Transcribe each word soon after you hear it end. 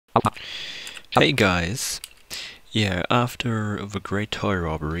Hey guys, yeah, after the great toy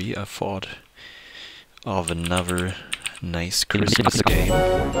robbery I thought of another nice Christmas game.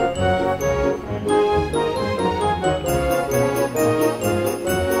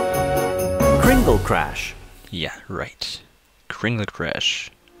 Kringle Crash. Yeah, right. Kringle Crash.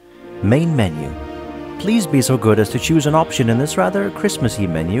 Main menu. Please be so good as to choose an option in this rather Christmassy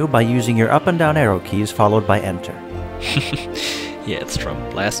menu by using your up and down arrow keys followed by enter. Yeah, it's from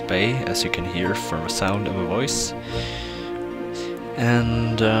Blast Bay, as you can hear from the sound of a voice.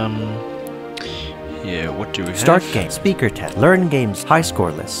 And, yeah, what do we have? Start game, speaker test, learn games, high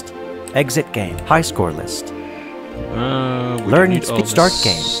score list. Exit game, high score list. Learn start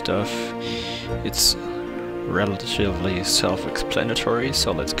game stuff. It's relatively self-explanatory,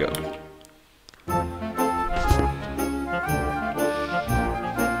 so let's go.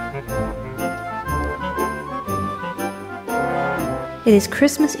 It is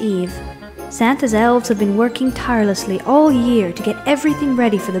Christmas Eve. Santa's elves have been working tirelessly all year to get everything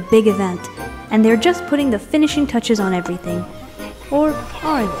ready for the big event, and they're just putting the finishing touches on everything. Or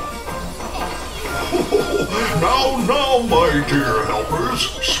are they? Now, my dear helpers,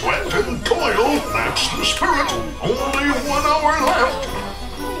 sweat and toil, that's the spirit. Only 1 hour left.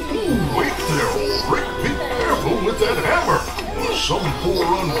 Wait there, Ulrich. Be careful with that hammer. Some poor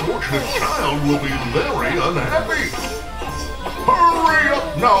unfortunate child will be very unhappy. Hurry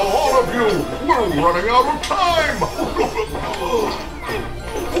up now, all of you! We're running out of time!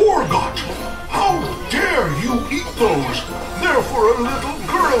 Forgot! How dare you eat those? They're for a little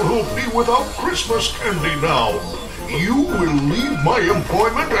girl who'll be without Christmas candy now. You will leave my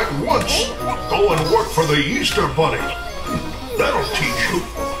employment at once. Go and work for the Easter Bunny. That'll teach you.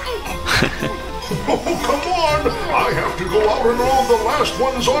 Oh, come on! I have to go out and load the last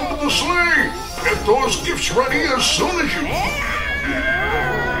ones onto the sleigh. Get those gifts ready as soon as you...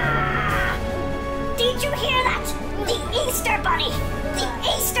 Did you hear that? The Easter Bunny! The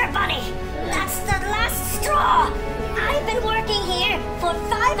Easter Bunny! That's the last straw! I've been working here for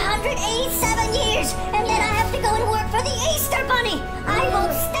 587 years, and then I have to go and work for the Easter Bunny! I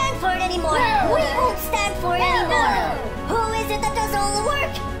won't stand for it anymore! No. We won't stand for it anymore! No. Who is it that does all the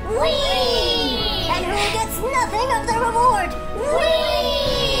work? We! And who gets nothing of the reward?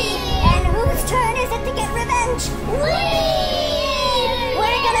 We! And whose turn is it to get revenge? We!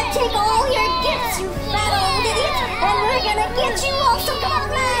 We're gonna take all your gifts, you fat old idiot, and we're gonna get you all some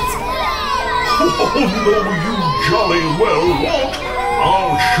commands! Oh, no, you jolly well won't!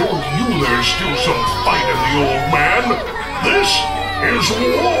 I'll show you there's still some fight in the old man! This is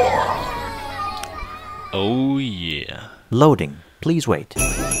war! Oh yeah. Loading. Please wait.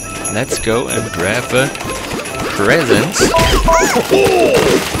 Let's go and grab the presents.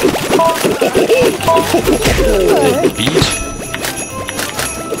 The beat.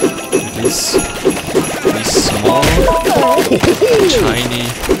 These small, tiny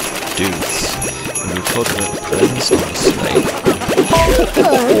dudes. And we put the presents on the sleigh.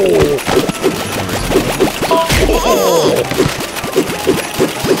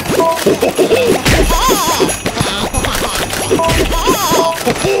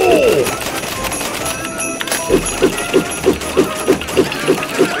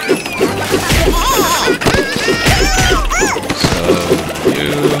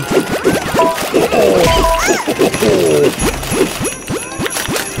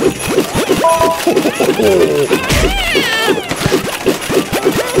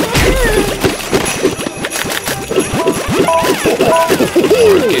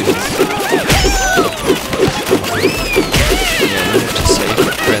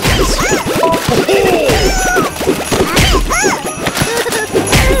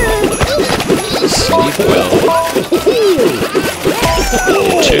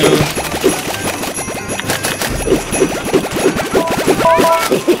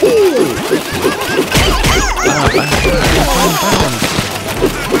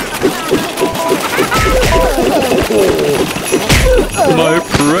 My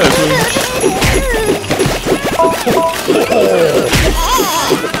present.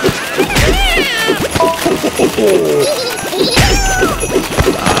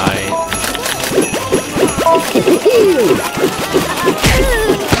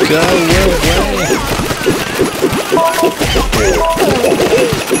 Go away.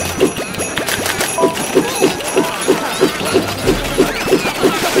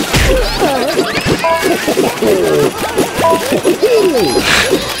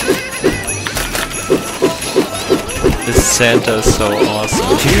 This Santa's so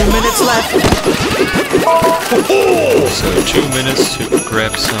awesome. 2 minutes left. So 2 minutes to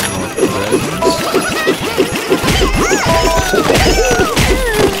grab some more presents.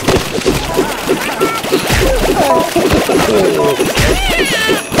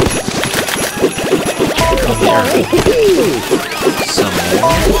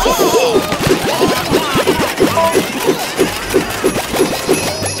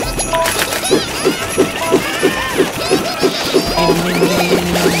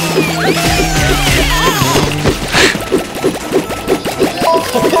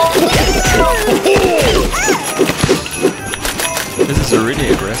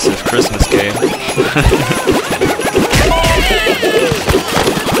 pretty aggressive Christmas game.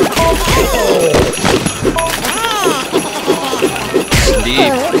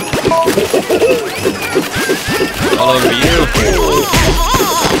 Sleep. All over you.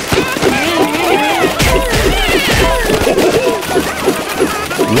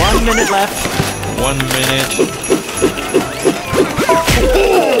 1 minute left. 1 minute.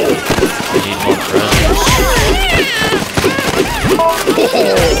 We need more presents. You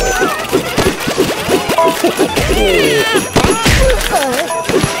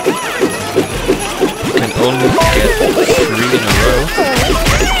can only get 3 in a row,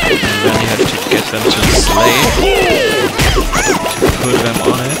 and then you have to get them to the sleigh to put them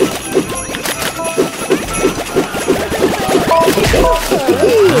on it.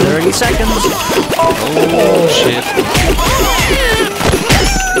 30 seconds. Oh shit.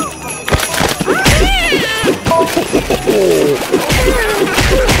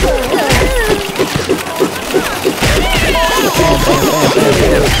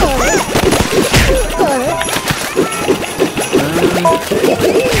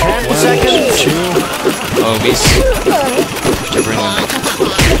 10 seconds. 2. Oh, we have to bring them back.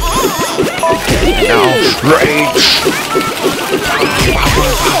 Now, rage!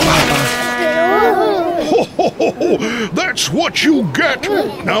 That's what you get!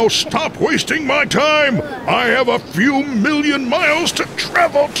 Now stop wasting my time! I have a few million miles to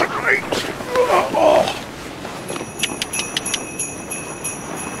travel tonight!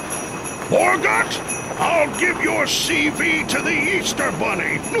 Forgot? I'll give your CV to the Easter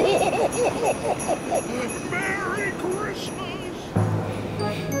Bunny! Merry Christmas!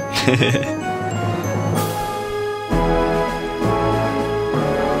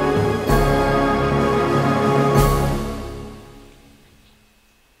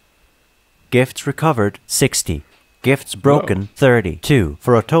 Gifts recovered, 60. Gifts broken, 32,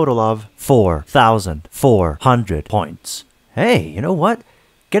 for a total of 4,400 points. Hey, you know what?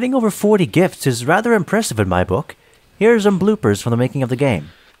 Getting over 40 gifts is rather impressive in my book. Here are some bloopers from the making of the game.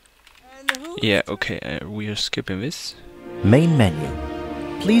 Yeah, okay, we are skipping this. Main menu.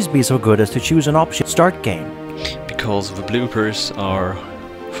 Please be so good as to choose an option. Start game. Because the bloopers are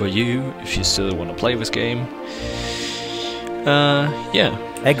for you, if you still want to play this game. Yeah.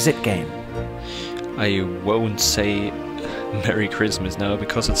 Exit game. I won't say Merry Christmas now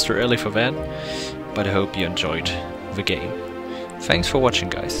because it's too early for that, but I hope you enjoyed the game. Thanks for watching,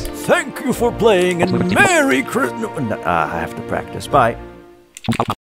 guys. Thank you for playing and Merry Christmas. I have to practice. Bye.